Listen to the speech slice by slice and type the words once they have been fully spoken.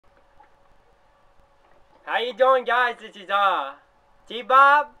How you doing, guys? This is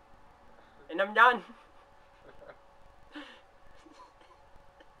T-Bob, and I'm down.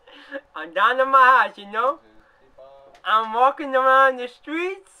 I'm down in my house, you know. I'm walking around the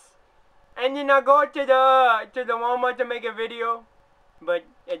streets, and then I go to the Walmart to make a video, but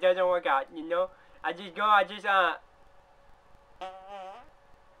it doesn't work out, you know. I just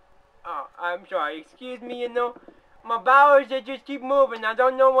oh, I'm sorry. Excuse me, you know. My bowels, they just keep moving. I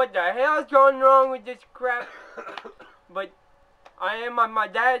don't know what the hell's going wrong with this crap, but my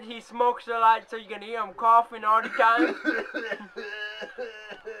dad, he smokes a lot, so you can hear him coughing all the time.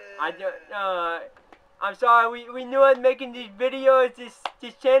 I'm sorry, we knew it making these videos.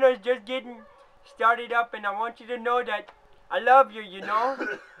 This channel is just getting started up, and I want you to know that I love you, you know.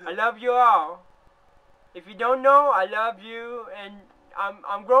 I love you all. If you don't know, I love you, and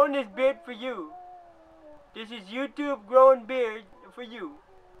I'm growing this beard for you. This is YouTube growing beard for you.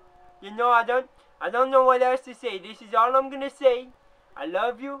 You know, I don't know what else to say. This is all I'm gonna say. I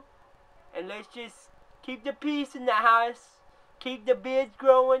love you, and let's just keep the peace in the house. Keep the beards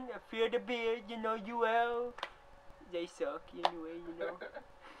growing. Fear the beard, you know. They suck anyway, you know.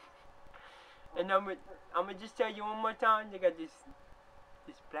 And I'm gonna just tell you one more time. They got this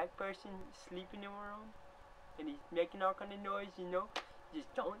black person sleeping in my room, and he's making all kind of noise, you know.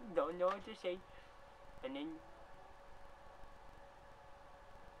 Just don't know what to say, and then.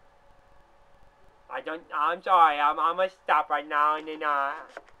 I'm sorry. I'm gonna stop right now, and then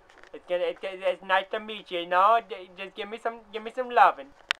it's nice to meet you. You know, just give me some loving.